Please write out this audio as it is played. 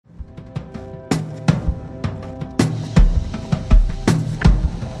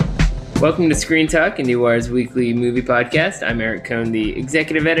Welcome to Screen Talk, IndieWire's weekly movie podcast. I'm Eric Cohn, the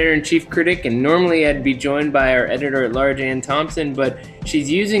executive editor and chief critic, and normally I'd be joined by our editor-at-large, Ann Thompson, but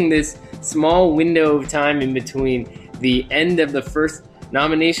she's using this small window of time in between the end of the first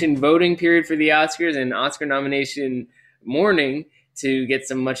nomination voting period for the Oscars and Oscar nomination morning to get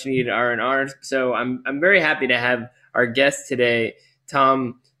some much-needed R&R. So I'm very happy to have our guest today,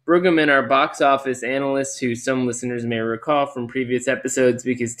 Tom Brueggemann, our box office analyst, who some listeners may recall from previous episodes,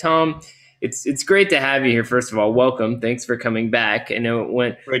 because Tom, it's great to have you here. First of all, welcome. Thanks for coming back. I know it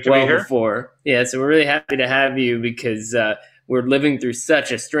went well before. Yeah, so we're really happy to have you because we're living through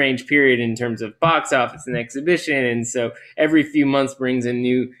such a strange period in terms of box office and exhibition, and so every few months brings a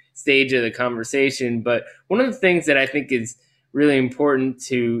new stage of the conversation. But one of the things that I think is really important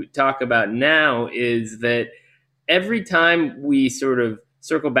to talk about now is that every time we sort of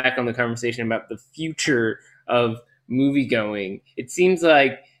circle back on the conversation about the future of movie going, it seems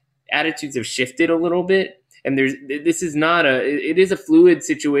like attitudes have shifted a little bit, and it is a fluid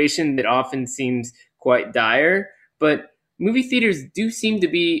situation that often seems quite dire, but movie theaters do seem to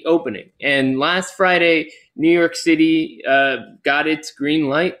be opening. And last Friday, New York City got its green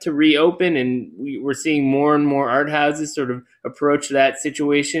light to reopen, and we're seeing more and more art houses sort of approach that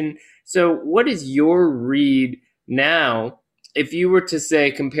situation. So what is your read now, if you were to say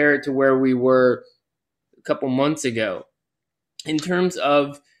compare it to where we were a couple months ago, in terms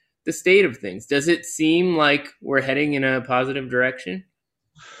of the state of things? Does it seem like we're heading in a positive direction?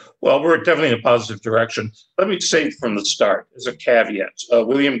 Well, we're definitely in a positive direction. Let me say from the start, as a caveat,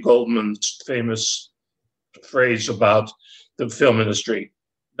 William Goldman's famous phrase about the film industry,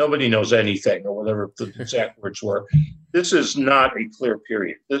 nobody knows anything, or whatever the exact words were. This is not a clear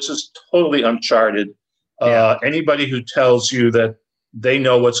period. This is totally uncharted. Anybody who tells you that they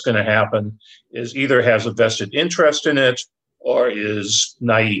know what's going to happen is either has a vested interest in it or is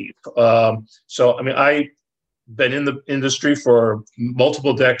naive. I've been in the industry for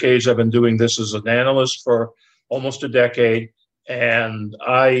multiple decades. I've been doing this as an analyst for almost a decade. And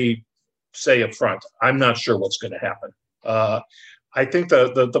I say up front, I'm not sure what's going to happen. I think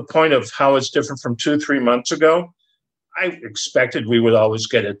the point of how it's different from 2-3 months ago, I expected we would always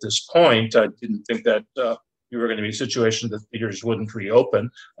get at this point. I didn't think that we were going to be in a situation that theaters wouldn't reopen.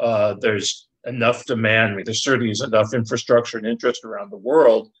 There's enough demand. I mean, there certainly is enough infrastructure and interest around the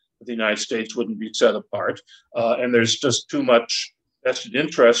world that the United States wouldn't be set apart. And there's just too much vested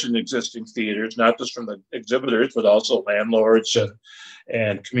interest in existing theaters, not just from the exhibitors, but also landlords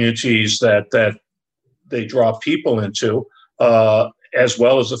and communities that they draw people into, as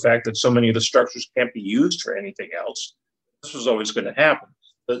well as the fact that so many of the structures can't be used for anything else. This was always going to happen.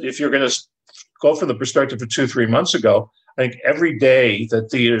 But if you're going to go from the perspective of 2-3 months ago, I think every day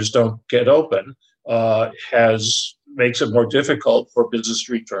that theaters don't get open makes it more difficult for business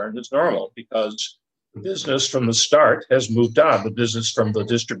to return as normal, because the business from the start has moved on. The business from the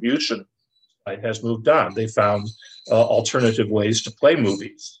distribution side has moved on. They found alternative ways to play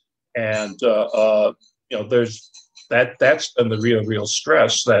movies, and there's that's been the real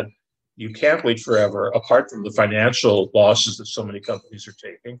stress, that you can't wait forever, apart from the financial losses that so many companies are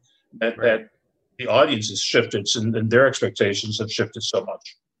taking, that the audience has shifted and their expectations have shifted so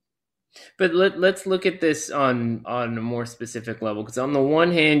much. But let's look at this on a more specific level, because on the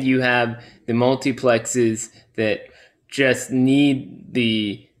one hand, you have the multiplexes that just need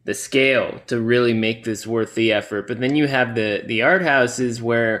the scale to really make this worth the effort. But then you have the art houses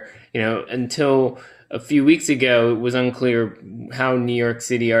where, until a few weeks ago, it was unclear how New York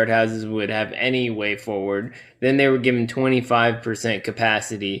City art houses would have any way forward. Then they were given 25%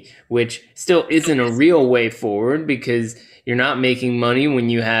 capacity, which still isn't a real way forward, because you're not making money when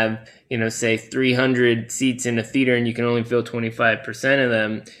you have, say 300 seats in a theater and you can only fill 25% of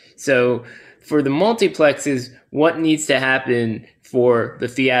them. So for the multiplexes, what needs to happen for the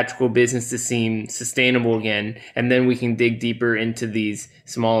theatrical business to seem sustainable again? And then we can dig deeper into these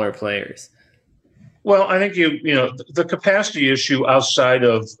smaller players. Well, I think the capacity issue outside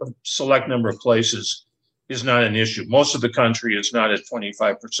of a select number of places is not an issue. Most of the country is not at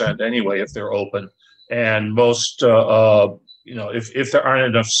 25% anyway if they're open, and most if there aren't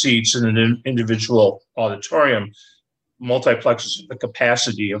enough seats in an individual auditorium, multiplexes have the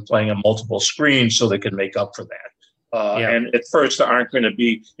capacity of playing on multiple screens so they can make up for that. And at first, there aren't going to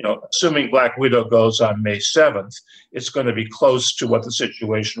be, assuming Black Widow goes on May 7th, it's going to be close to what the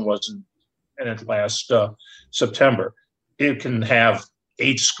situation was in last September. It can have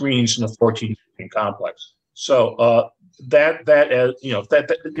 8 screens in a 14-screen complex. So that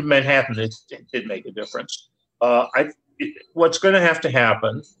in Manhattan, it did make a difference. What's going to have to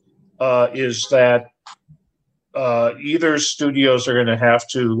happen is that either studios are going to have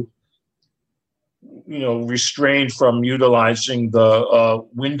to restrained from utilizing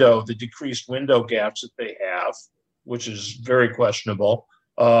the decreased window gaps that they have, which is very questionable,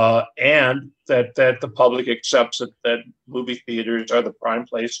 and that the public accepts that movie theaters are the prime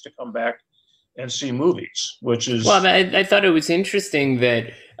place to come back and see movies, which is... Well, I thought it was interesting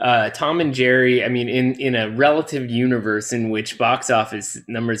that Tom and Jerry, I mean, in a relative universe in which box office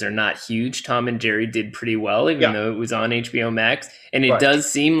numbers are not huge, Tom and Jerry did pretty well, even though it was on HBO Max. And it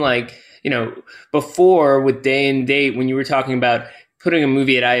does seem like, before with Day and Date, when you were talking about putting a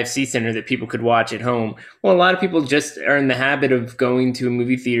movie at IFC Center that people could watch at home, well, a lot of people just are in the habit of going to a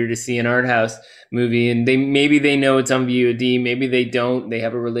movie theater to see an art house movie, and maybe they know it's on VOD, maybe they don't, they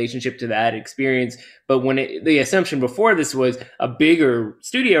have a relationship to that experience. But when the assumption before this was a bigger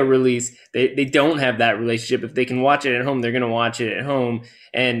studio release, they don't have that relationship. If they can watch it at home, they're going to watch it at home.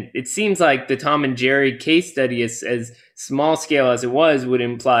 And it seems like the Tom and Jerry case study, as small scale as it was, would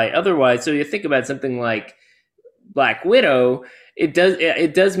imply otherwise. So you think about something like Black Widow,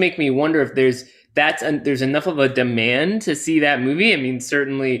 it does make me wonder if there's enough of a demand to see that movie. I mean,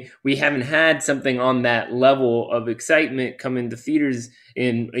 certainly we haven't had something on that level of excitement come into theaters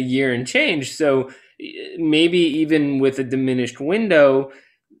in a year and change. So maybe even with a diminished window,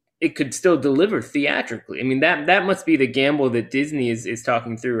 it could still deliver theatrically. I mean, that must be the gamble that Disney is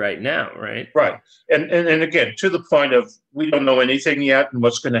talking through right now, right? Right. And again, to the point of we don't know anything yet and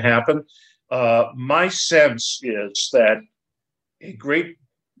what's going to happen. My sense is that a great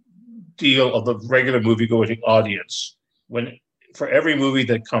deal of the regular movie-going audience, for every movie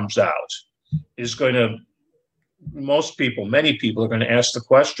that comes out, many people are going to ask the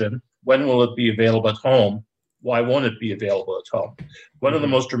question, when will it be available at home? Why won't it be available at home? One of the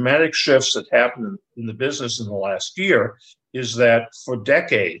most dramatic shifts that happened in the business in the last year is that for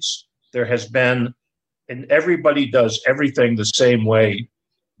decades, there has been, and everybody does everything the same way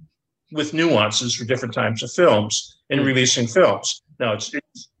with nuances for different types of films in releasing films. Now, it's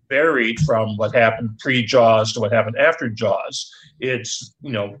varied from what happened pre-Jaws to what happened after Jaws. It's,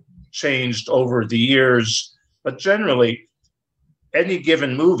 changed over the years, but generally, any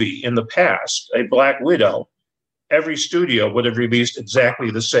given movie in the past, a Black Widow, every studio would have released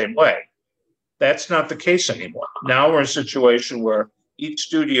exactly the same way. That's not the case anymore. Now we're in a situation where each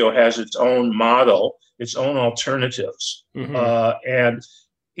studio has its own model, its own alternatives. And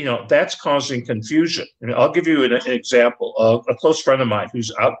that's causing confusion. I'll give you an example of a close friend of mine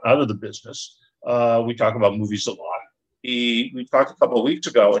who's out of the business. We talk about movies a lot. We talked a couple of weeks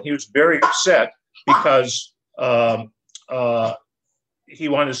ago, and he was very upset because he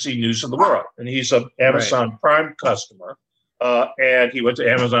wanted to see News of the World, and he's an Amazon Prime customer. And he went to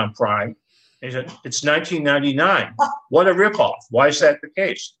Amazon Prime. And he said, "It's $19.99. What a ripoff! Why is that the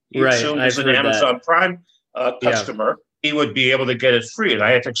case?" He assumed as an Amazon Prime customer, he would be able to get it free. And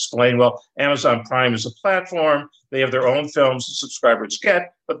I had to explain, well, Amazon Prime is a platform. They have their own films that subscribers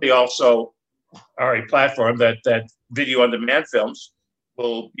get, but they also are a platform that video-on-demand films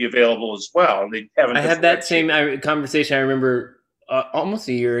will be available as well. And they haven't. I had that same conversation. I remember almost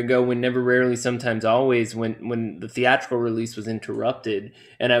a year ago when Never, Rarely, Sometimes, Always, when the theatrical release was interrupted,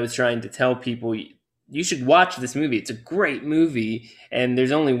 and I was trying to tell people, you should watch this movie. It's a great movie, and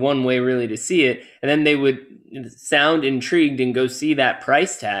there's only one way really to see it. And then they would sound intrigued and go see that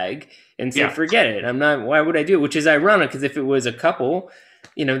price tag and say, forget it. Why would I do it? Which is ironic, because if it was a couple,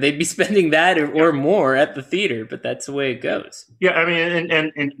 they'd be spending that or more at the theater, but that's the way it goes. Yeah, I mean,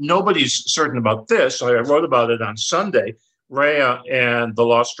 and nobody's certain about this. I wrote about it on Sunday. Raya and the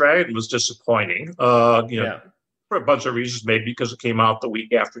Lost Dragon was disappointing, for a bunch of reasons, maybe because it came out the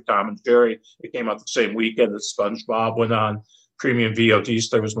week after Tom and Jerry. It came out the same weekend that SpongeBob went on premium VODs.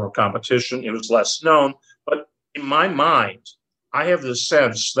 There was more competition. It was less known. But in my mind, I have the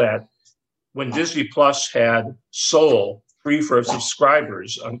sense that when Disney Plus had Soul free for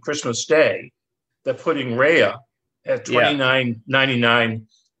subscribers on Christmas Day, that putting Raya at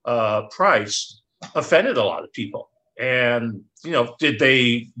 $29.99 price offended a lot of people. And, did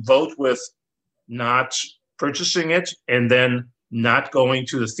they vote with not purchasing it and then not going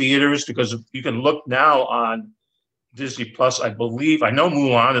to the theaters? Because you can look now on Disney Plus, I know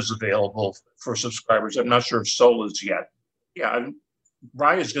Mulan is available for subscribers. I'm not sure if Soul is yet. Yeah,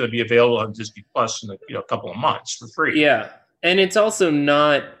 Raya is going to be available on Disney Plus in a couple of months for free. Yeah. And it's also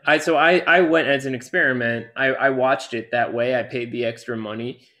not, I went as an experiment. I watched it that way. I paid the extra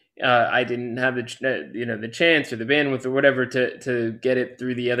money. I didn't have the chance or the bandwidth or whatever to get it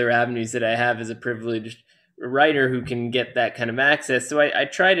through the other avenues that I have as a privileged writer who can get that kind of access. So I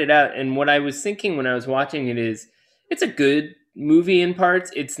tried it out. And what I was thinking when I was watching it is, it's a good movie in parts.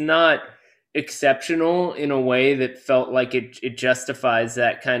 It's not exceptional in a way that felt like it justifies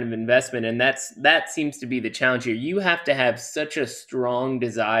that kind of investment. And that seems to be the challenge here. You have to have such a strong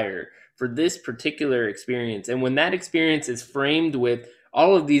desire for this particular experience. And when that experience is framed with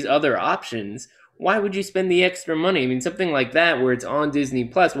all of these other options, why would you spend the extra money? I mean, something like that where it's on Disney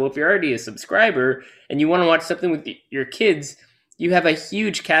Plus. Well, if you're already a subscriber and you want to watch something with your kids, you have a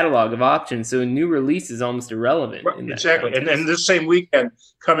huge catalog of options. So a new release is almost irrelevant. Right, exactly. And this same weekend,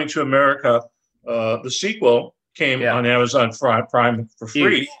 Coming to America, the sequel came on Amazon Prime for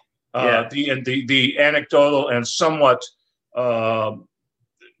free. The anecdotal and somewhat from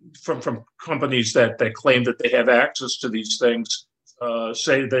companies that claim that they have access to these things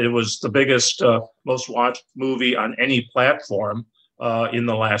say that it was the biggest, most watched movie on any platform in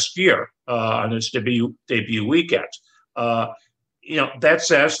the last year on its debut weekend. That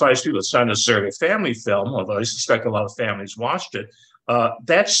satisfies people. It's not necessarily a family film, although I suspect a lot of families watched it.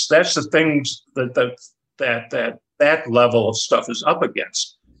 That's the things that level of stuff is up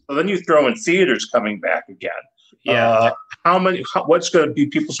against. So then you throw in theaters coming back again. What's going to be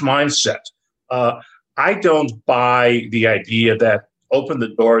people's mindset? I don't buy the idea that open the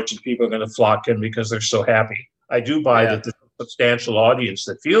doors and people are going to flock in because they're so happy. I do buy that there's a substantial audience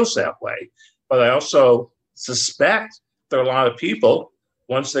that feels that way, but I also suspect there are a lot of people,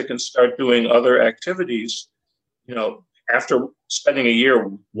 once they can start doing other activities, after spending a year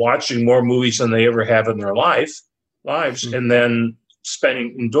watching more movies than they ever have in their lives, and then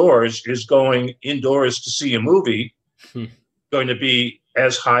spending indoors, is going indoors to see a movie going to be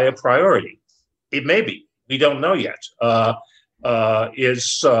as high a priority? It may be. We don't know yet. And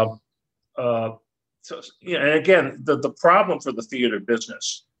again, the problem for the theater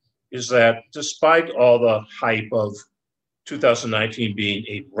business is that despite all the hype of 2019 being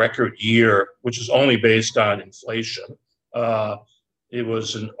a record year, which is only based on inflation, it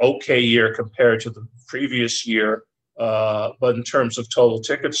was an okay year compared to the previous year. But in terms of total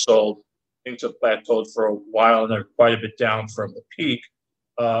tickets sold, things have plateaued for a while and they're quite a bit down from the peak.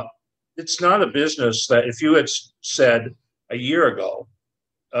 It's not a business that if you had said a year ago,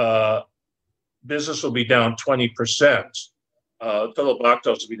 business will be down 20%, total box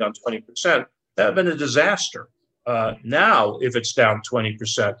office will be down 20%, that would have been a disaster. Now, if it's down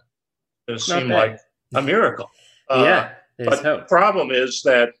 20%, it'll seem like a miracle. But the problem is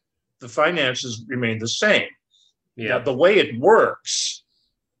that the finances remain the same. Now, the way it works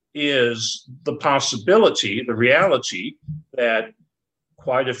is the possibility, the reality that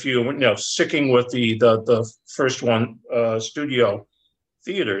quite a few, sticking with the first one, studio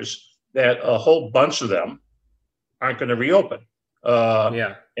theaters, that a whole bunch of them aren't going to reopen.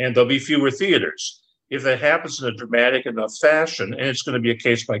 And there'll be fewer theaters. If that happens in a dramatic enough fashion, and it's going to be a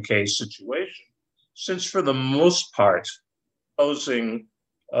case-by-case situation, since for the most part, closing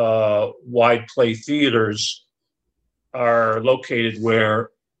wide play theaters are located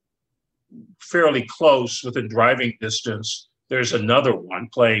where fairly close within driving distance, there's another one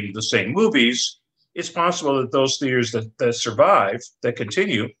playing the same movies. It's possible that those theaters that survive, that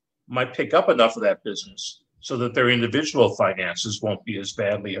continue, might pick up enough of that business so that their individual finances won't be as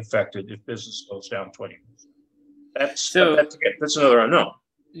badly affected if business goes down 20%. That's another unknown.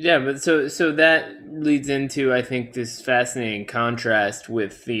 Yeah, but so that leads into, I think, this fascinating contrast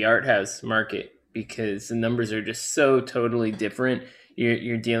with the art house market, because the numbers are just so totally different.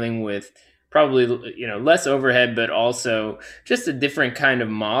 You're dealing with probably less overhead, but also just a different kind of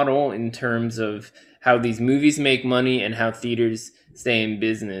model in terms of how these movies make money and how theaters stay in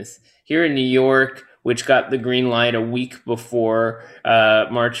business. Here in New York, which got the green light a week before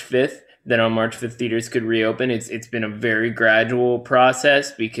March 5th, that on March 5th theaters could reopen. It's been a very gradual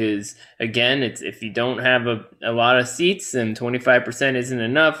process because, again, it's if you don't have a lot of seats, then 25% isn't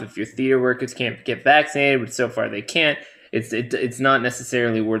enough. If your theater workers can't get vaccinated, which so far they can't, it's not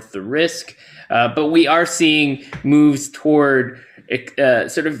necessarily worth the risk. But we are seeing moves toward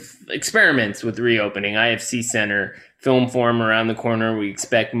sort of experiments with reopening. IFC Center, Film Forum around the corner. We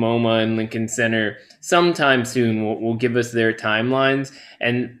expect MoMA and Lincoln Center sometime soon will give us their timelines.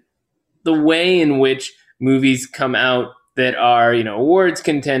 And the way in which movies come out that are, awards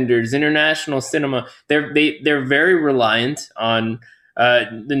contenders, international cinema, they're very reliant on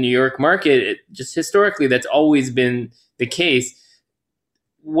the New York market. Just historically, that's always been the case.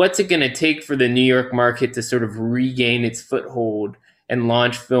 What's it going to take for the New York market to sort of regain its foothold and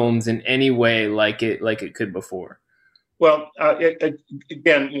launch films in any way like it could before? Well,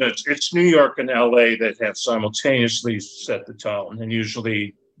 again, it's New York and LA that have simultaneously set the tone, and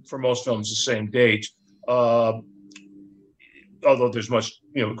usually for most films the same date. Although there's much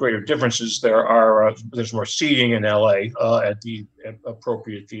greater differences, there's more seating in LA at the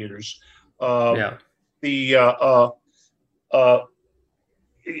appropriate theaters. Yeah. The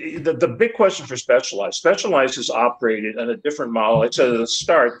big question for Specialized has operated on a different model. I said at the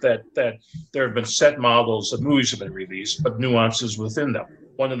start that there have been set models that movies have been released, but nuances within them.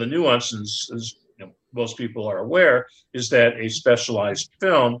 One of the nuances, as most people are aware, is that a Specialized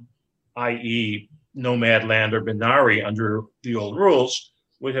film, i.e. Nomadland or Minari under the old rules,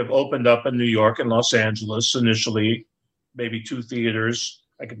 would have opened up in New York and Los Angeles initially, maybe 2 theaters.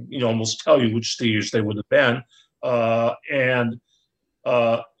 I can almost tell you which theaters they would have been, and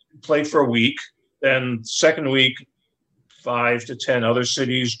played for a week. Then second week, 5 to 10 other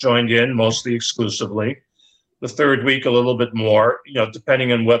cities joined in, mostly exclusively. The third week, a little bit more,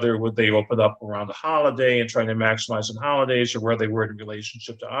 depending on whether would they open up around the holiday and trying to maximize on holidays, or where they were in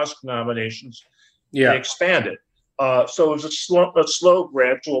relationship to Oscar nominations. They expanded. So it was a slow,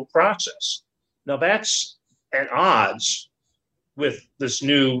 gradual process. Now that's at odds with this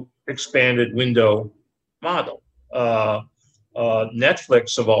new expanded window model.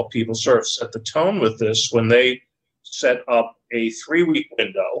 Netflix, of all people, sort of set the tone with this when they set up a 3-week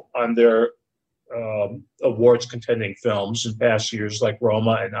window on their awards contending films in past years, like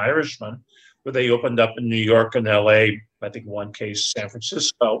Roma and Irishman, where they opened up in New York and LA, I think one case San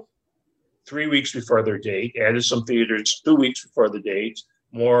Francisco, 3 weeks before their date, added some theaters 2 weeks before the date,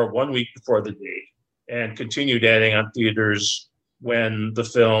 more 1 week before the date, and continued adding on theaters when the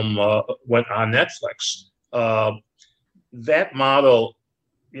film went on Netflix. That model,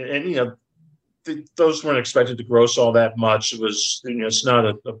 and those weren't expected to gross all that much. It was, it's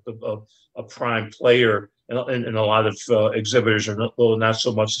not a prime player, and a lot of exhibitors, or not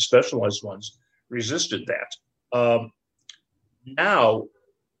so much the Specialized ones, resisted that. Now,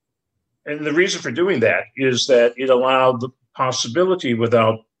 and the reason for doing that is that it allowed the possibility,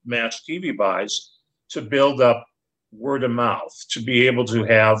 without mass TV buys, to build up word of mouth, to be able to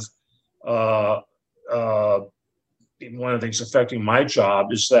have one of the things affecting my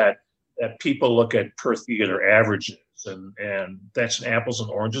job is that people look at per theater averages, and that's an apples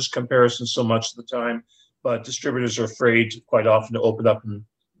and oranges comparison so much of the time. But distributors are afraid quite often to open up in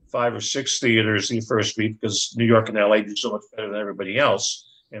 5 or 6 theaters the first week, because New York and LA do so much better than everybody else,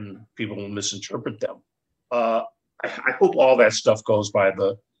 and people will misinterpret them. I hope all that stuff goes by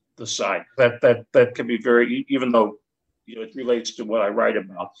the side. That can be very, even though it relates to what I write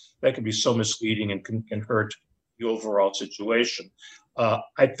about, that can be so misleading and can hurt the overall situation.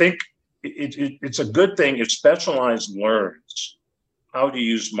 I think it's a good thing if Specialized learns how to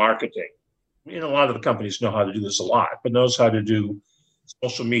use marketing. A lot of the companies know how to do this a lot, but knows how to do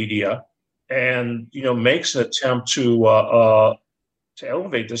social media, and makes an attempt to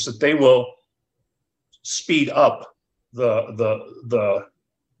elevate this, that they will speed up the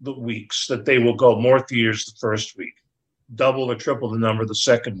weeks, that they will go more theaters the first week, double or triple the number the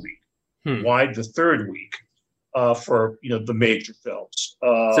second week, wide the third week, for the major films.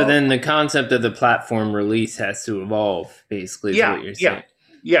 So then the concept of the platform release has to evolve, basically, is what you're saying.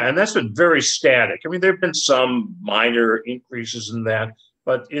 Yeah, and that's been very static. I mean, there have been some minor increases in that,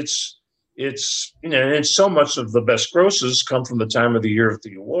 but it's and so much of the best grosses come from the time of the year of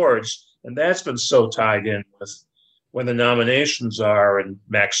the awards, and that's been so tied in with when the nominations are, and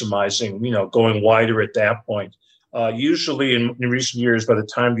maximizing, going wider at that point. Usually in recent years, by the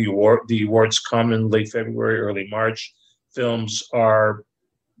time the awards come in late February, early March, films are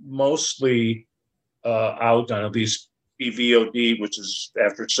mostly out on at least VOD, which is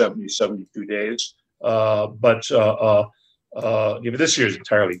after 70, 72 days. But this year is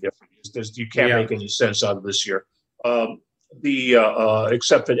entirely different. You can't make any sense out of this year.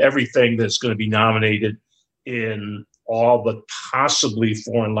 Except that everything that's going to be nominated in all but possibly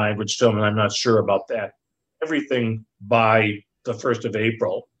foreign language film, and I'm not sure about that, everything by the 1st of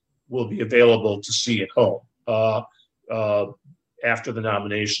April will be available to see at home after the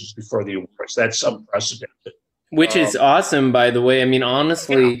nominations, before the awards. That's unprecedented. Which is awesome, by the way. I mean,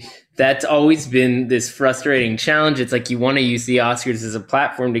 honestly, that's always been this frustrating challenge. It's like you want to use the Oscars as a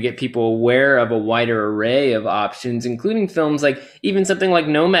platform to get people aware of a wider array of options, including films like even something like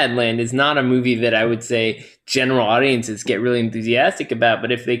Nomadland is not a movie that I would say general audiences get really enthusiastic about,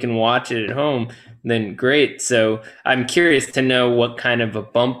 but if they can watch it at home, then great. So I'm curious to know what kind of a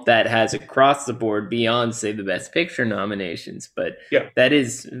bump that has across the board beyond, say, the Best Picture nominations. But that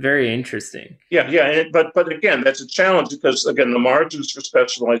is very interesting. But again, that's a challenge because, again, the margins for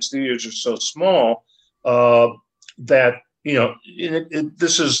Specialized theaters are so small that,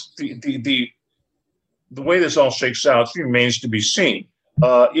 this is the way this all shakes out remains to be seen.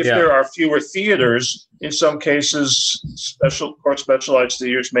 If there are fewer theaters, in some cases, Specialized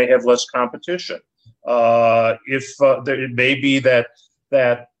theaters may have less competition. It may be that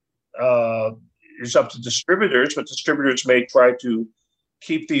is up to distributors, but distributors may try to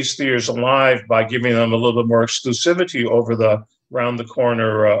keep these theaters alive by giving them a little bit more exclusivity over the round the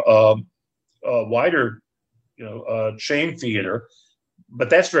corner wider, chain theater. But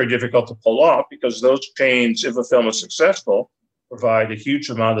that's very difficult to pull off because those chains, if a film is successful, provide a huge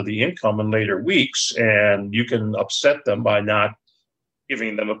amount of the income in later weeks, and you can upset them by not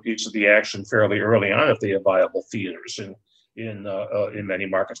giving them a piece of the action fairly early on if they have viable theaters in many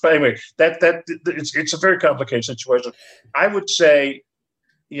markets. But anyway, it's a very complicated situation. I would say,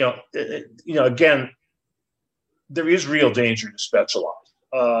 again, there is real danger to Specialized.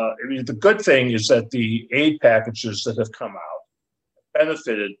 The good thing is that the aid packages that have come out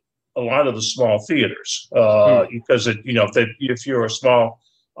benefited a lot of the small theaters because if you're a small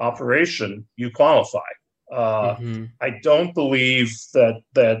operation, you qualify. I don't believe that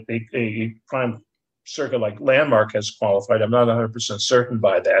a prime circuit like Landmark has qualified. I'm not 100% certain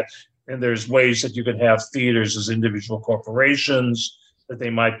by that. And there's ways that you can have theaters as individual corporations that they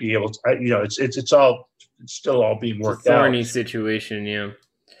might be able to. It's still all being worked out. Thorny situation, yeah.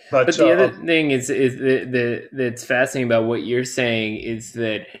 But the other thing is that's fascinating about what you're saying is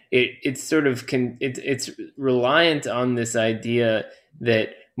that it's sort of it's reliant on this idea that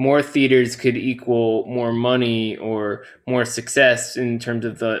more theaters could equal more money or more success in terms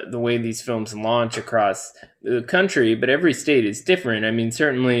of the way these films launch across the country. But every state is different. I mean,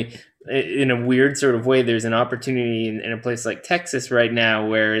 certainly in a weird sort of way, there's an opportunity in a place like Texas right now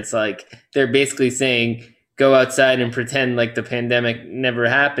where it's like they're basically saying, go outside and pretend like the pandemic never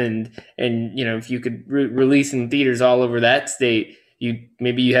happened. And, if you could release in theaters all over that state,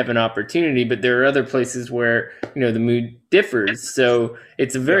 maybe you have an opportunity, but there are other places where, the mood differs. So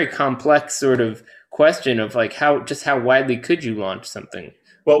it's a very complex sort of question of like how widely could you launch something?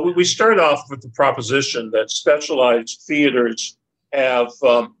 Well, we start off with the proposition that Specialized theaters have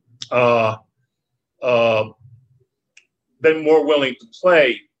been more willing to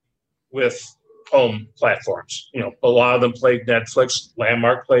play with home platforms. A lot of them played Netflix.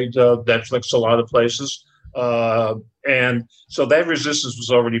 Landmark played Netflix a lot of places. And so that resistance was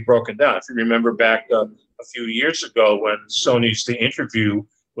already broken down. If you remember back a few years ago when Sony's The Interview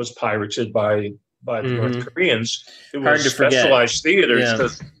was pirated by the North Koreans, it was Specialized theaters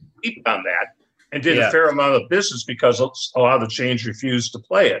to keep on that and did a fair amount of business because a lot of the chains refused to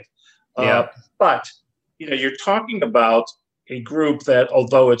play it. But, you're talking about a group that,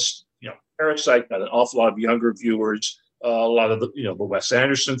 although it's, Parasite got an awful lot of younger viewers. A lot of the Wes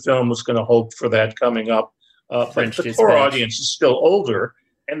Anderson film was going to hope for that coming up. But the core audience is still older,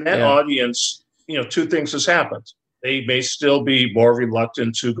 and that audience, two things has happened. They may still be more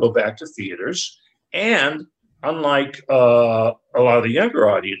reluctant to go back to theaters, and unlike a lot of the younger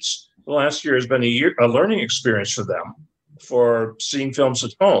audience, the last year has been a learning experience for them for seeing films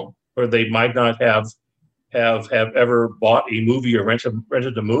at home, where they might not have ever bought a movie or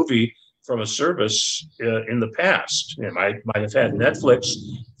rented a movie from a service in the past. They might have had Netflix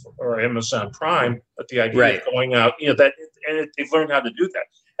or Amazon Prime, but the idea of going out, they've learned how to do that.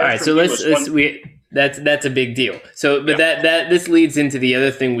 All right, so that's a big deal. So, but this leads into the other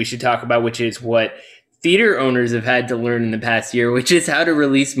thing we should talk about, which is what theater owners have had to learn in the past year, which is how to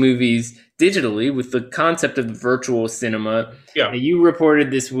release movies digitally with the concept of virtual cinema. Yeah. Now, you reported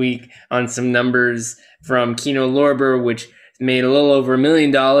this week on some numbers from Kino Lorber, which made a little over $1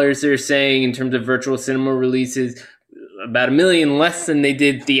 million, they're saying, in terms of virtual cinema releases, about $1 million less than they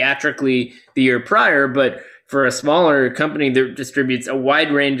did theatrically the year prior. But for a smaller company that distributes a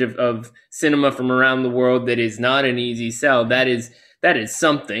wide range of cinema from around the world, that is not an easy sell. That is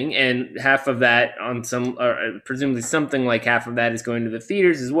something, and half of that presumably something like half of that is going to the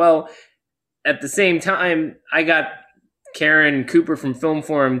theaters as well. At the same time, I got Karen Cooper from Film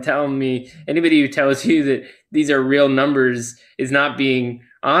Forum telling me anybody who tells you that these are real numbers is not being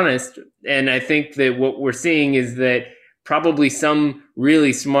honest. And I think that what we're seeing is that probably some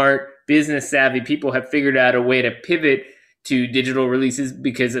really smart, business savvy people have figured out a way to pivot to digital releases,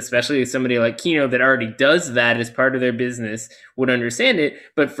 because especially somebody like Kino that already does that as part of their business would understand it.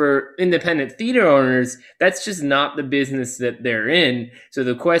 But for independent theater owners, that's just not the business that they're in. So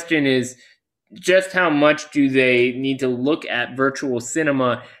the question is, just how much do they need to look at virtual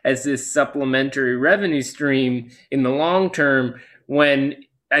cinema as this supplementary revenue stream in the long term, when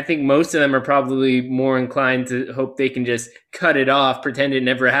I think most of them are probably more inclined to hope they can just cut it off, pretend it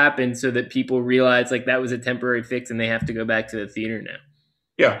never happened, so that people realize like that was a temporary fix and they have to go back to the theater now.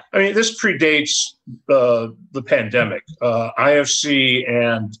 Yeah, I mean, this predates the pandemic. IFC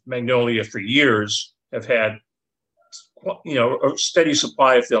and Magnolia for years have had a steady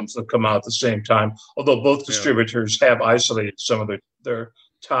supply of films that come out at the same time, although both distributors have isolated some of their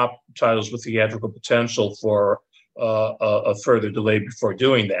top titles with theatrical potential for a further delay before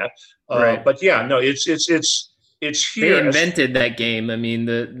doing that. Right. But yeah, no, it's They here. invented that game. I mean,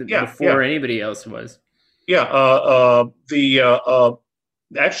 Yeah, before anybody else was. yeah.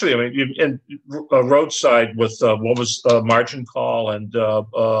 Actually, I mean, in Roadside with what was Margin Call and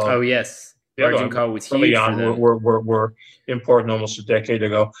Oh yes, the other Margin one Call was early huge for on them. were important almost a decade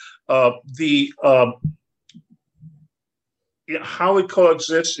ago. The how it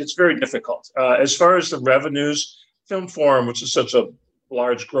coexists, it's very difficult. As far as the revenues, Film Forum, which is such a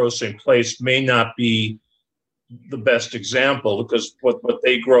large grossing place, may not be the best example because what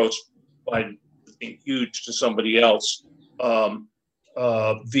they gross by being huge to somebody else. The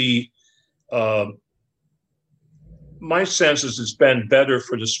my sense is it's been better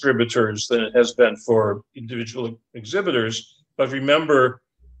for distributors than it has been for individual exhibitors. But remember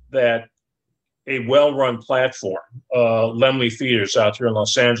that a well-run platform, Laemmle Theaters out here in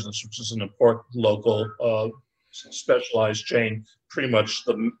Los Angeles, which is an important local specialized chain, pretty much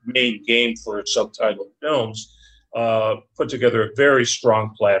the main game for subtitled films, put together a very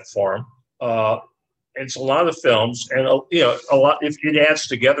strong platform. It's a lot of films, and a lot. If it adds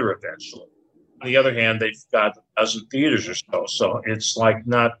together eventually. On the other hand, they've got a dozen theaters or so, so it's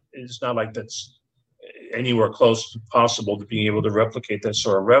not like that's anywhere close to possible to being able to replicate that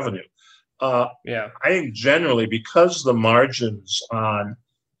sort of revenue. Yeah, I think generally because the margins on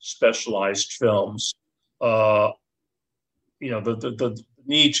specialized films, the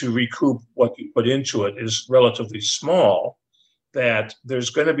need to recoup what you put into it is relatively small, that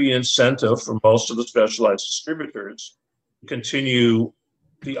there's going to be an incentive for most of the specialized distributors to continue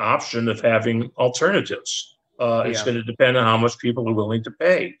the option of having alternatives. It's going to depend on how much people are willing to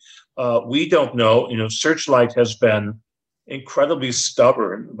pay. We don't know. Searchlight has been incredibly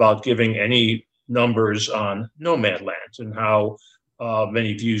stubborn about giving any numbers on Nomadland and how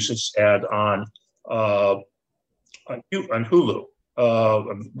many views it's had on Hulu.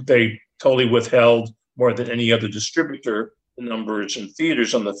 They totally withheld more than any other distributor the numbers in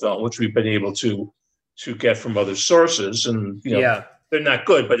theaters on the film, which we've been able to get from other sources, and they're not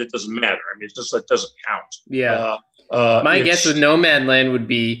good, but it doesn't matter. I mean, it doesn't count. Yeah. My guess with Nomadland would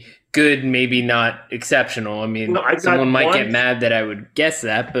be good, maybe not exceptional. I mean, someone might get mad that I would guess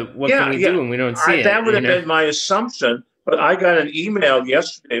that, but what can we do when we don't see it? That would have been my assumption, but I got an email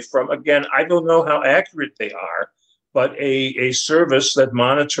yesterday from, again, I don't know how accurate they are, but a service that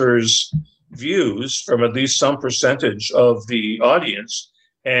monitors views from at least some percentage of the audience.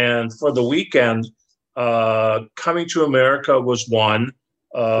 And for the weekend, Coming to America was 1.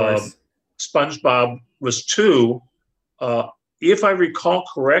 SpongeBob was 2. If I recall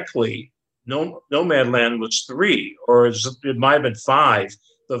correctly, Nomadland was 3, or it might have been 5.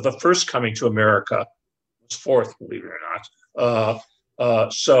 The first Coming to America was 4th, believe it or not.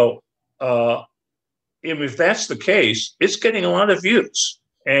 So if that's the case, it's getting a lot of views,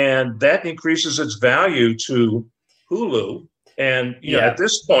 and that increases its value to Hulu. And at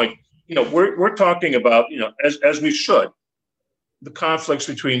this point, we're talking about as we should, the conflicts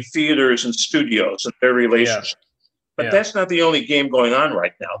between theaters and studios and their relationship. But that's not the only game going on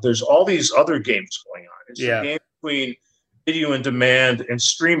right now. There's all these other games going on. It's a game between video on demand and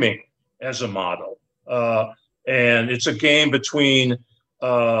streaming as a model, and it's a game between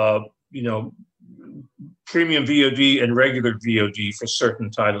premium VOD and regular VOD for certain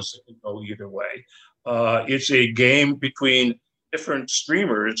titles that can go either way. It's a game between different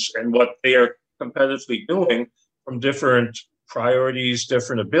streamers and what they are competitively doing from different priorities,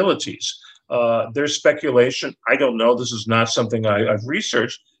 different abilities. There's speculation. I don't know. This is not something I've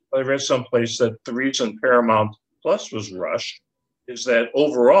researched, but I read someplace that the reason Paramount Plus was rushed is that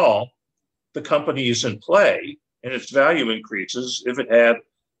overall the company is in play and its value increases if it had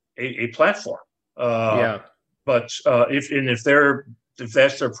a platform. But if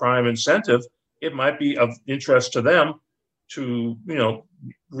that's their prime incentive, it might be of interest to them to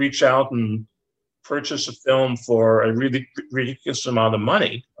reach out and purchase a film for a really ridiculous amount of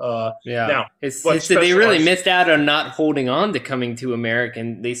money. Now, they really missed out on not holding on to Coming to America,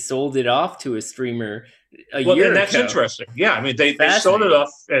 and they sold it off to a streamer a year ago. That's interesting. Yeah, I mean, they sold it off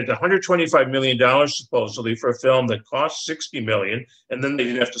at $125 million supposedly for a film that cost $60 million, and then they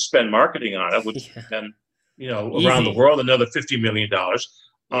didn't have to spend marketing on it, which then around the world another $50 million.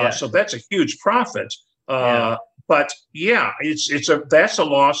 So that's a huge profit. But that's a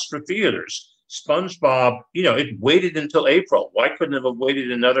loss for theaters. SpongeBob, it waited until April. Why couldn't it have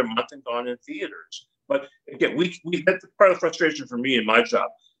waited another month and gone in theaters? But again, we that's part of the frustration for me in my job,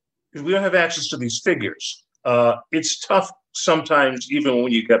 because we don't have access to these figures. It's tough sometimes, even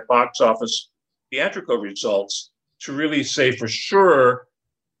when you get box office theatrical results, to really say for sure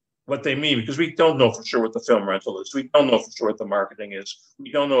what they mean, because we don't know for sure what the film rental is. We don't know for sure what the marketing is.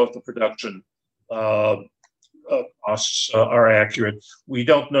 We don't know if the production costs are accurate. We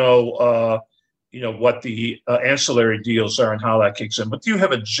don't know, what the ancillary deals are and how that kicks in. But you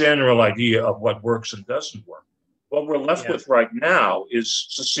have a general idea of what works and doesn't work. What we're left with right now is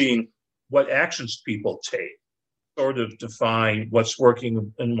to seeing what actions people take, sort of define what's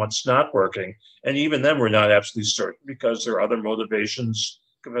working and what's not working. And even then, we're not absolutely certain because there are other motivations,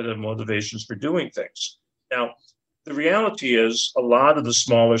 competitive motivations for doing things. Now, the reality is a lot of the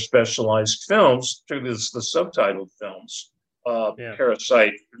smaller specialized films, particularly the subtitled films,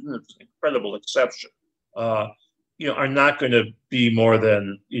 Parasite, incredible exception, are not going to be more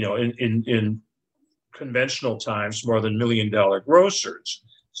than, in conventional times, more than $1 million grossers.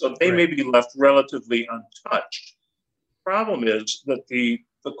 So they may be left relatively untouched. Problem is that the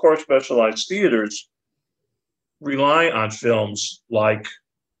core specialized theaters rely on films like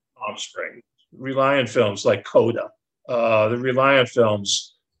Offspring, rely on films like Coda, they rely on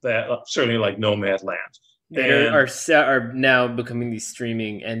films that certainly like Nomadland. That are now becoming these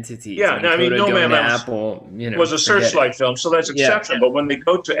streaming entities. Yeah, I mean, Nomadland Apple, was a Searchlight film, so that's exception. But when they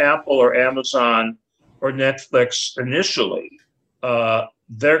go to Apple or Amazon or Netflix initially,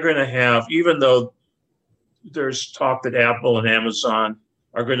 they're going to have, even though there's talk that Apple and Amazon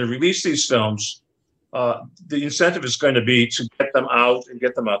are going to release these films, the incentive is going to be to get them out and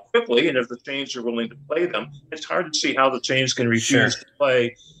get them out quickly. And if the chains are willing to play them, it's hard to see how the chains can refuse to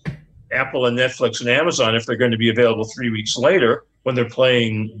play Apple and Netflix and Amazon if they're going to be available 3 weeks later when they're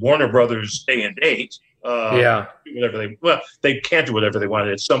playing Warner Brothers day and date. They can't do whatever they want.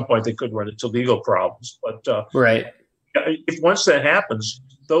 At some point, they could run into legal problems. But if once that happens,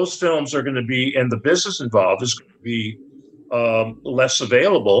 those films are going to be, and the business involved is going to be less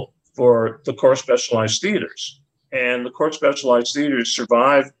available for the core specialized theaters. And the core specialized theaters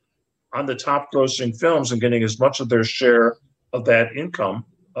survive on the top grossing films and getting as much of their share of that income,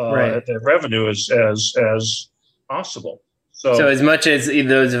 that revenue as possible. So as much as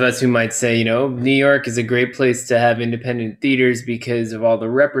those of us who might say, New York is a great place to have independent theaters because of all the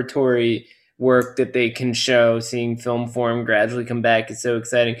repertory work that they can show, seeing film form gradually come back is so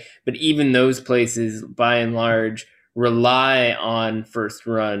exciting. But even those places, by and large, rely on first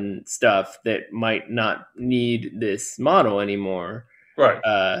run stuff that might not need this model anymore. Right.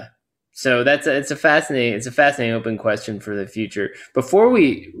 So it's a fascinating open question for the future. Before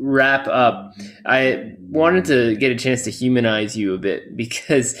we wrap up, I wanted to get a chance to humanize you a bit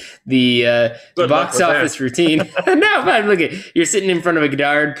because the box office routine. No, but look you're sitting in front of a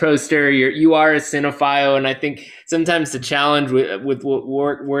Godard poster. You are a cinephile, and I think sometimes the challenge with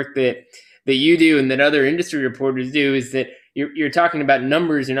work that you do and that other industry reporters do is that you're talking about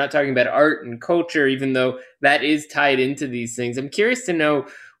numbers. You're not talking about art and culture, even though that is tied into these things. I'm curious to know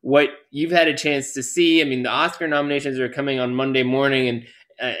what you've had a chance to see. I mean, the Oscar nominations are coming on Monday morning, and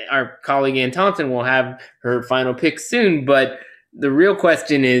our colleague Ann Thompson will have her final pick soon. But the real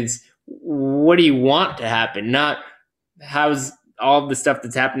question is, what do you want to happen? Not how's all the stuff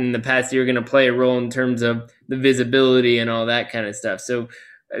that's happened in the past year going to play a role in terms of the visibility and all that kind of stuff. So,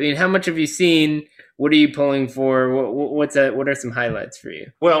 I mean, how much have you seen? What are you pulling for? What are some highlights for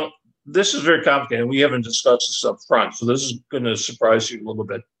you? Well, this is very complicated. We haven't discussed this up front, so this is going to surprise you a little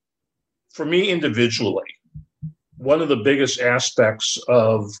bit. For me individually, one of the biggest aspects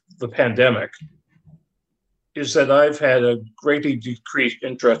of the pandemic is that I've had a greatly decreased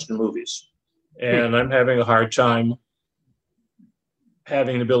interest in movies, and I'm having a hard time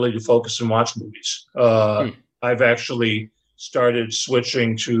having an ability to focus and watch movies. I've actually started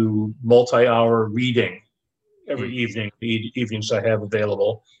switching to multi-hour reading every evening, the evenings I have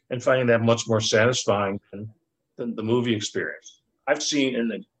available, and finding that much more satisfying than the movie experience. I've seen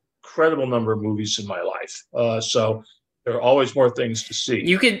an incredible number of movies in my life, so there are always more things to see.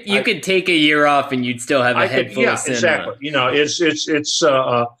 You could take a year off and you'd still have a head full of cinema. Exactly. It's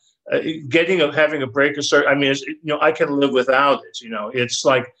having a break. I mean, I can live without it. It's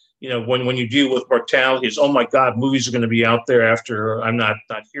like when you deal with mortality, it's, oh my God, movies are going to be out there after I'm not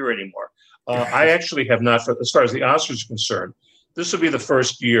here anymore. I actually have not, as far as the Oscars are concerned, this will be the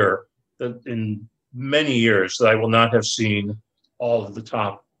first year that in many years that I will not have seen all of the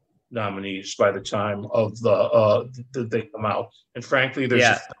top nominees by the time of that they come out. And frankly, there's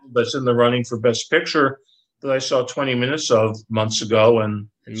a film that's in the running for Best Picture that I saw 20 minutes of months ago and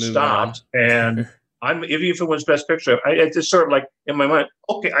stopped. And even if it was Best Picture, it's sort of like in my mind,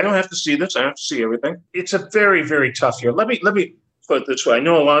 okay, I don't have to see this. I don't have to see everything. It's a very, very tough year. Let me put it this way. I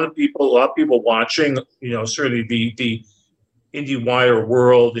know a lot of people watching, certainly the IndieWire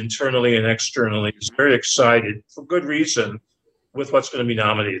world internally and externally is very excited for good reason with what's going to be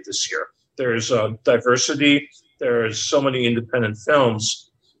nominated this year. There's diversity. There's so many independent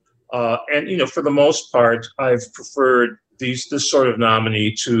films, and for the most part, I've preferred this sort of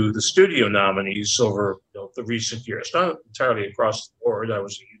nominee to the studio nominees over the recent years. Not entirely across the board. I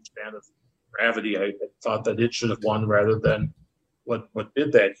was a huge fan of Gravity. I thought that it should have won rather than what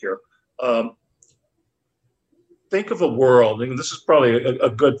did that here. Think of a world, and this is probably a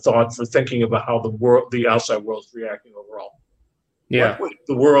good thought for thinking about how the outside world is reacting overall. Yeah. What would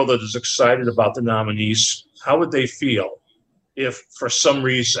the world that is excited about the nominees, how would they feel if for some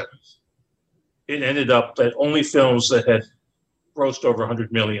reason it ended up that only films that had grossed over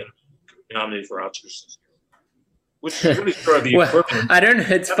 100 million could be nominated for Oscars? Which is really sort of the equivalent. I don't know.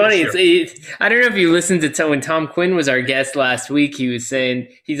 It's funny. I don't know if you listened to when Tom Quinn was our guest last week. He was saying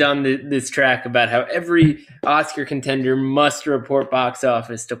he's on this track about how every Oscar contender must report box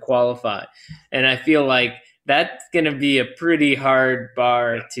office to qualify, and I feel like that's going to be a pretty hard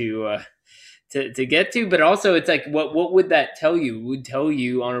bar to get to. But also, it's like, what would that tell you? It would tell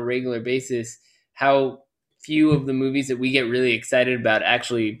you on a regular basis how few of the movies that we get really excited about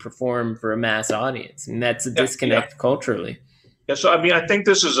actually perform for a mass audience, and that's a disconnect culturally. Yeah, so I think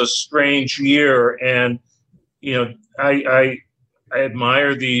this is a strange year, and I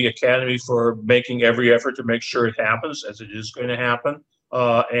admire the Academy for making every effort to make sure it happens, as it is going to happen,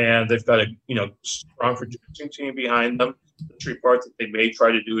 and they've got a strong producing team behind them. The report that they may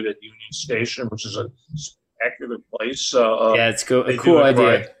try to do it at Union Station, which is a spectacular place. It's a cool idea.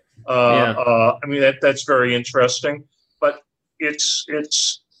 Right. That's very interesting, but it's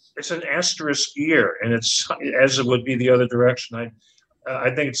an asterisk year, and it's as it would be the other direction.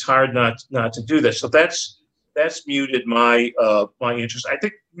 I think it's hard not to do this. So that's muted my interest. I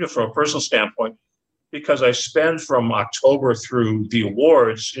think from a personal standpoint, because I spend from October through the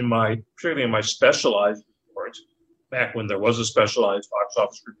awards particularly in my specialized report, back when there was a specialized box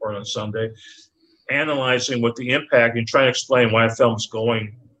office report on Sunday, analyzing what the impact and trying to explain why a film's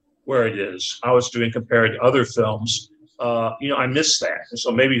going where it is, how it's doing compared to other films. I miss that. And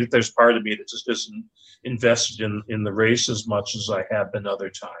so maybe there's part of me that just isn't invested in the race as much as I have been other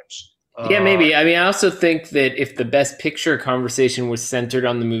times. Maybe. I also think that if the Best Picture conversation was centered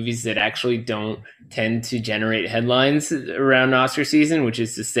on the movies that actually don't tend to generate headlines around Oscar season, which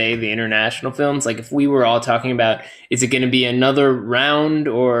is to say the international films, like if we were all talking about, is it going to be another round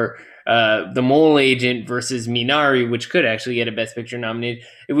or The Mole Agent versus Minari, which could actually get a Best Picture nominated,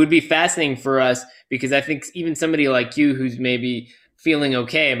 it would be fascinating for us, because I think even somebody like you who's maybe feeling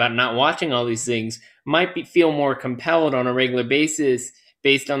okay about not watching all these things might feel more compelled on a regular basis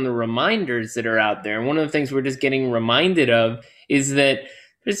based on the reminders that are out there. And one of the things we're just getting reminded of is that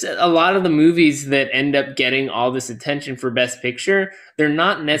there's a lot of the movies that end up getting all this attention for Best Picture. They're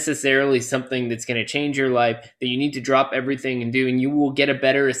not necessarily something that's going to change your life, that you need to drop everything and do, and you will get a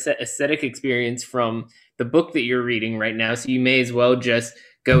better aesthetic experience from the book that you're reading right now. So you may as well just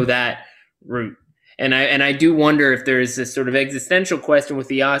go that route. And I do wonder if there is this sort of existential question with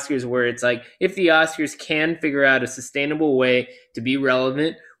the Oscars where it's like, if the Oscars can figure out a sustainable way to be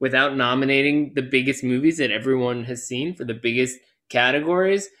relevant without nominating the biggest movies that everyone has seen for the biggest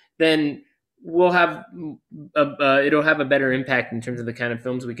categories, then it'll have a better impact in terms of the kind of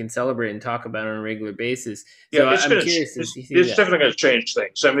films we can celebrate and talk about on a regular basis. So I'm curious. It's definitely going to change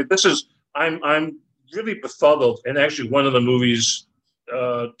things. I'm really befuddled, and actually one of the movies,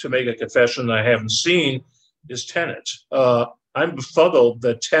 to make a confession that I haven't seen, is Tenet. I'm befuddled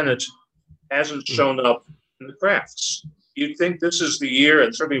that Tenet hasn't shown up in the crafts. You'd think this is the year,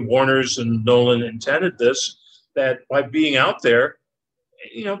 and certainly Warner's and Nolan intended this, that by being out there,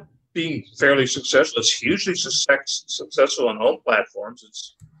 being fairly successful, it's hugely successful on home platforms.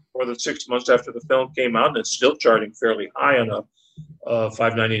 It's more than 6 months after the film came out, and it's still charting fairly high on a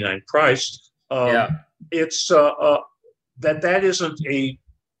 $5.99 price. It's that isn't a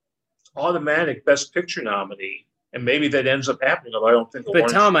automatic Best Picture nominee, and maybe that ends up happening. I don't think. But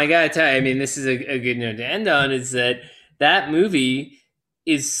Tom, I gotta tell you, this is a good note to end on. Is that movie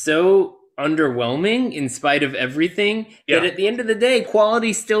is so underwhelming in spite of everything that at the end of the day,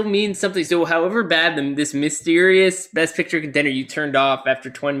 quality still means something. So however bad this mysterious Best Picture contender you turned off after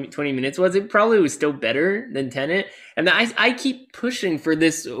 20 minutes was, it probably was still better than Tenet. And I keep pushing for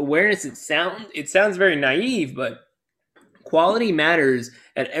this awareness. It sounds very naive, but quality matters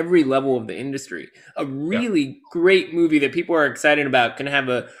at every level of the industry. A really great movie that people are excited about can have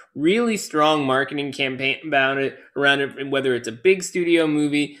a really strong marketing campaign around it, whether it's a big studio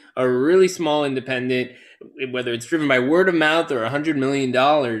movie or a really small independent, whether it's driven by word of mouth or $100 million,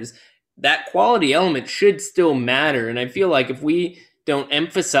 that quality element should still matter. And I feel like if we don't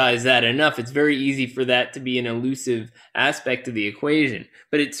emphasize that enough. It's very easy for that to be an elusive aspect of the equation.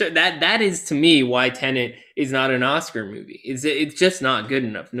 But that is to me why Tenet is not an Oscar movie. It's just not good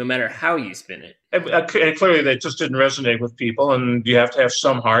enough, no matter how you spin it. And clearly, that just didn't resonate with people. And you have to have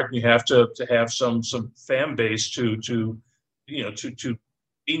some heart. And you have to have some fan base to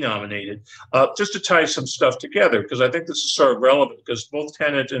be nominated. Just to tie some stuff together, because I think this is sort of relevant, because both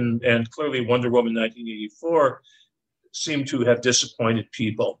Tenet and clearly Wonder Woman 1984 seem to have disappointed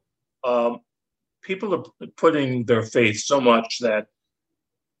people. People are putting their faith so much that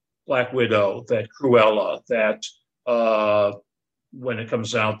Black Widow, that Cruella, that when it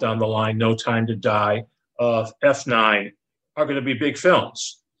comes out down the line, No Time to Die, F9 are going to be big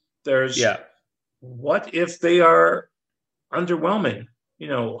films. What if they are underwhelming?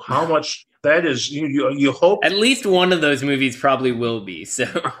 How much that is, you hope. At least one of those movies probably will be, so...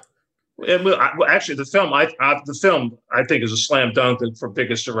 Actually, the film I think is a slam dunk for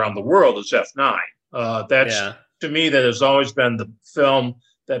biggest around the world is F9. To me, that has always been the film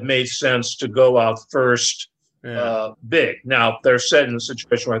that made sense to go out first, big. Now they're set in a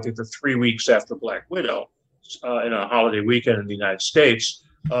situation where I think they're 3 weeks after Black Widow, in a holiday weekend in the United States.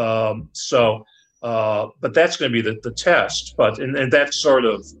 But that's going to be the test. But and that's sort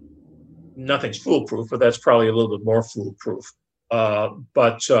of, nothing's foolproof, but that's probably a little bit more foolproof.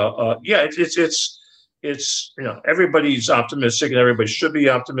 It's everybody's optimistic, and everybody should be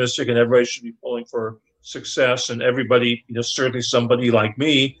optimistic, and everybody should be pulling for success, and everybody, certainly somebody like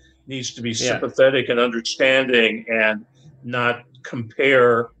me needs to be sympathetic and understanding, and not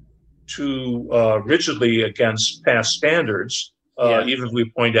compare too rigidly against past standards, even if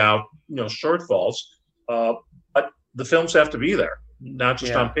we point out shortfalls. But the films have to be there, not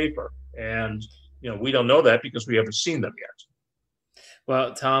just on paper, and we don't know that because we haven't seen them yet.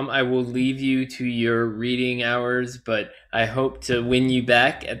 Well, Tom, I will leave you to your reading hours, but I hope to win you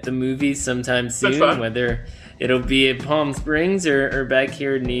back at the movies sometime soon, whether it'll be at Palm Springs or back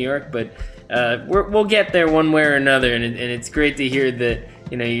here in New York. But we'll get there one way or another, and it's great to hear that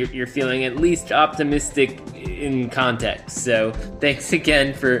you're feeling at least optimistic in context. So thanks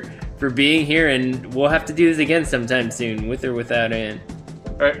again for being here, and we'll have to do this again sometime soon, with or without Anne.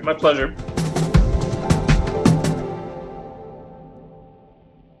 All right, my pleasure.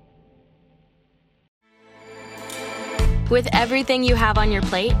 With everything you have on your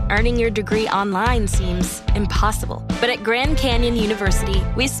plate, earning your degree online seems impossible. But at Grand Canyon University,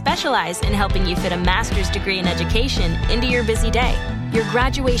 we specialize in helping you fit a master's degree in education into your busy day. Your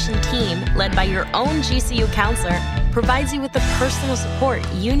graduation team, led by your own GCU counselor, provides you with the personal support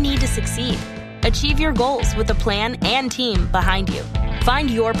you need to succeed. Achieve your goals with a plan and team behind you. Find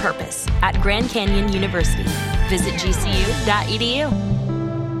your purpose at Grand Canyon University. Visit gcu.edu.